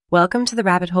Welcome to the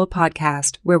Rabbit Hole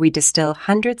podcast, where we distill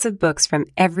hundreds of books from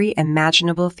every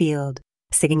imaginable field,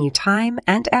 saving you time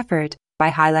and effort by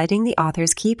highlighting the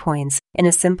author's key points in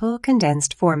a simple,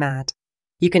 condensed format.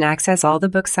 You can access all the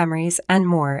book summaries and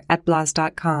more at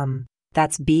blas.com.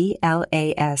 That's BLAS.com.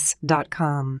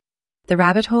 The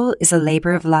Rabbit Hole is a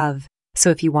labor of love,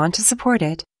 so if you want to support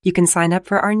it, you can sign up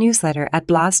for our newsletter at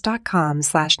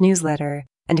blas.com/newsletter.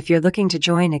 And if you're looking to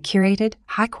join a curated,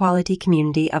 high-quality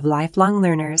community of lifelong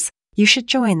learners, you should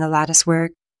join the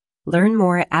Latticework. Learn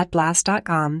more at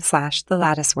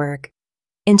blas.com/thelatticework.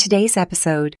 In today's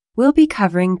episode, we'll be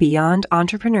covering Beyond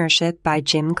Entrepreneurship by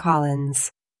Jim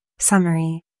Collins.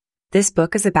 Summary. This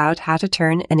book is about how to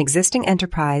turn an existing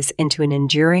enterprise into an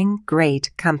enduring,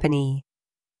 great company.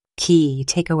 Key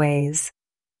takeaways.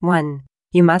 1.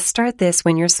 You must start this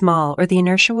when you're small or the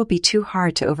inertia will be too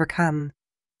hard to overcome.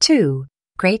 2.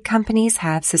 Great companies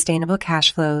have sustainable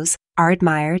cash flows, are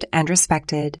admired and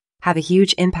respected, have a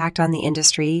huge impact on the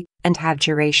industry, and have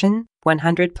duration,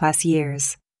 100 plus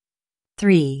years.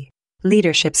 3.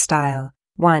 Leadership style.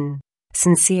 1.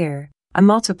 Sincere, a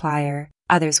multiplier,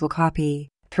 others will copy.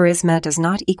 Charisma does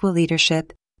not equal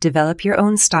leadership. Develop your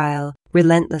own style,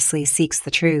 relentlessly seeks the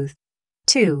truth.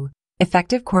 2.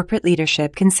 Effective corporate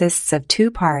leadership consists of two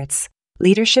parts,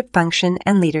 leadership function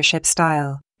and leadership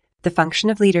style. The function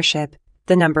of leadership,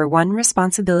 the number one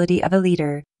responsibility of a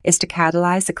leader, is to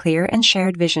catalyze a clear and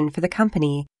shared vision for the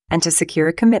company and to secure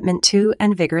a commitment to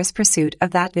and vigorous pursuit of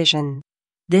that vision.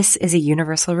 This is a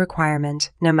universal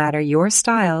requirement, no matter your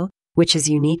style, which is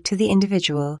unique to the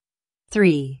individual.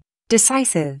 3.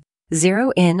 Decisive.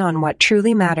 Zero in on what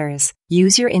truly matters.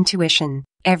 Use your intuition.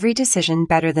 Every decision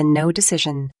better than no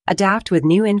decision. Adapt with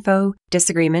new info.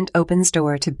 Disagreement opens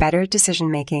door to better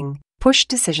decision-making. Push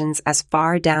decisions as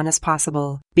far down as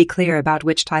possible. Be clear about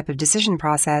which type of decision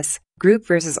process, group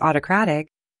versus autocratic.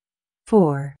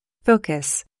 4.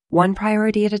 Focus. One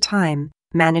priority at a time.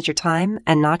 Manage your time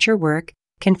and not your work.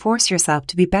 Can force yourself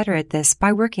to be better at this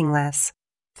by working less.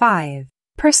 5.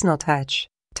 Personal touch.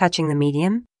 Touching the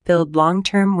medium. Build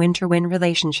long-term win-to-win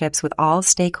relationships with all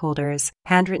stakeholders.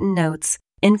 Handwritten notes.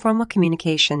 Informal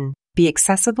communication. Be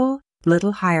accessible.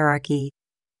 Little hierarchy.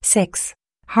 6.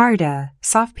 Harda,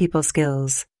 soft people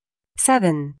skills.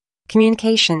 7.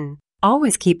 Communication.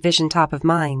 Always keep vision top of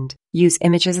mind. Use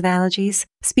images analogies.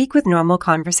 Speak with normal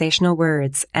conversational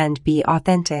words and be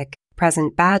authentic.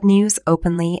 Present bad news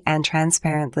openly and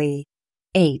transparently.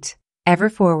 8. Ever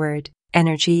forward.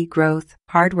 Energy, growth,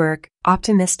 hard work,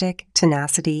 optimistic,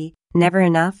 tenacity. Never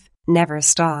enough, never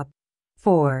stop.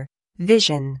 4.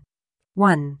 Vision.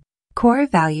 1. Core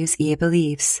values et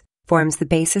beliefs. Forms the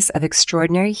basis of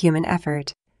extraordinary human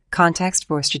effort. Context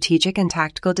for strategic and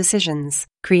tactical decisions,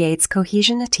 creates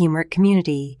cohesion a teamwork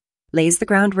community, lays the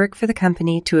groundwork for the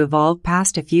company to evolve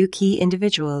past a few key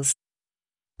individuals.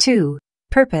 2.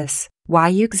 Purpose, why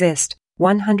you exist,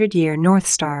 100-year North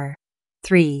Star.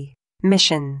 3.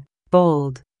 Mission,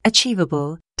 bold,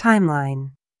 achievable,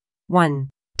 timeline. 1.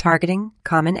 Targeting,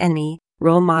 common enemy,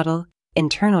 role model,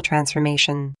 internal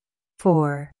transformation.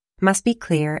 4. Must be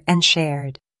clear and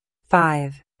shared.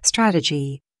 5.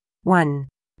 Strategy. 1.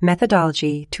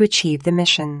 Methodology to achieve the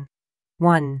mission.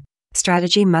 1.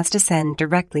 Strategy must ascend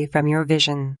directly from your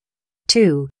vision.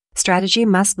 2. Strategy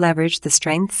must leverage the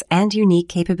strengths and unique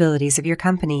capabilities of your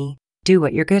company. Do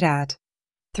what you're good at.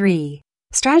 3.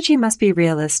 Strategy must be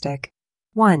realistic.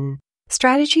 1.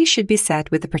 Strategy should be set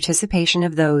with the participation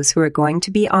of those who are going to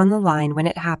be on the line when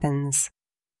it happens.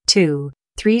 2.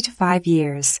 3 to 5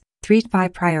 years. 3 to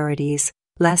 5 priorities.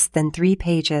 Less than 3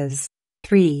 pages.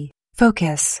 3.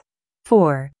 Focus.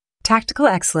 4. Tactical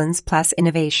excellence plus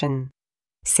innovation.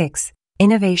 6.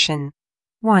 Innovation.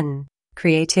 1.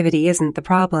 Creativity isn't the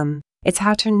problem. It's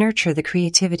how to nurture the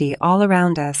creativity all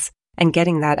around us and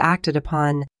getting that acted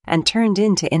upon and turned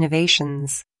into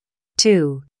innovations.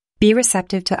 2. Be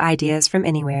receptive to ideas from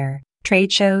anywhere.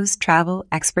 Trade shows, travel,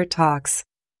 expert talks.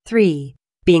 3.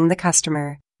 Being the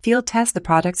customer. Field test the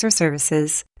products or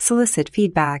services. Solicit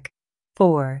feedback.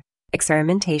 4.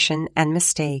 Experimentation and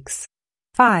mistakes.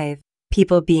 5.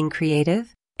 People being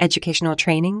creative, educational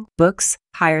training, books,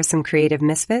 hire some creative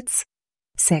misfits.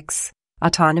 6.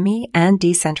 Autonomy and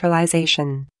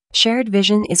decentralization. Shared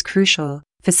vision is crucial.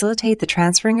 Facilitate the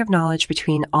transferring of knowledge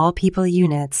between all people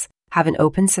units. Have an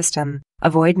open system.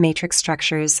 Avoid matrix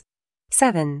structures.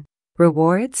 7.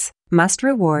 Rewards. Must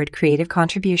reward creative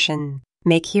contribution.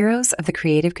 Make heroes of the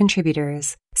creative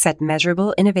contributors. Set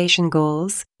measurable innovation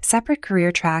goals. Separate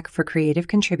career track for creative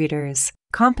contributors.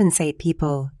 Compensate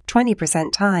people.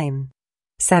 20% time.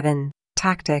 7.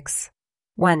 Tactics.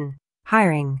 1.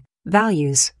 Hiring.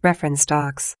 Values. Reference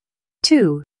docs.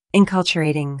 2.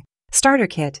 Enculturating. Starter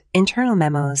Kit, Internal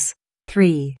Memos.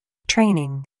 3.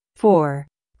 Training. 4.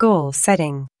 Goal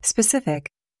setting, specific.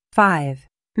 5.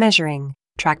 Measuring.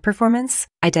 Track performance,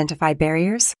 identify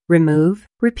barriers, remove,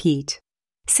 repeat.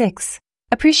 6.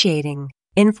 Appreciating.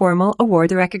 Informal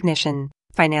award recognition,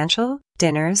 financial,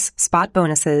 dinners, spot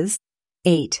bonuses.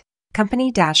 8.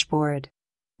 Company dashboard.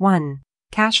 1.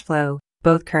 Cash flow,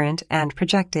 both current and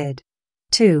projected.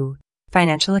 2.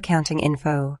 Financial accounting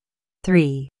info.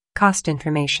 3. Cost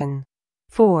information.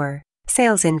 4.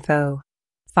 Sales info.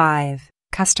 5.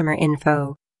 Customer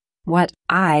info. What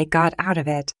I got out of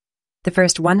it. The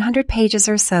first 100 pages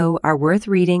or so are worth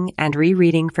reading and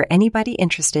rereading for anybody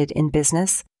interested in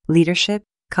business, leadership,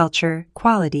 culture,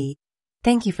 quality.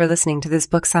 Thank you for listening to this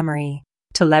book summary.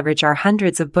 To leverage our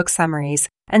hundreds of book summaries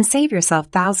and save yourself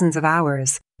thousands of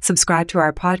hours, subscribe to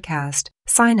our podcast,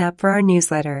 sign up for our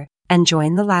newsletter, and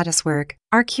join the Latticework,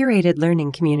 our curated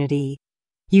learning community.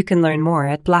 You can learn more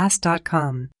at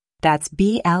blast.com. That's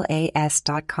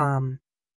BLAS.com.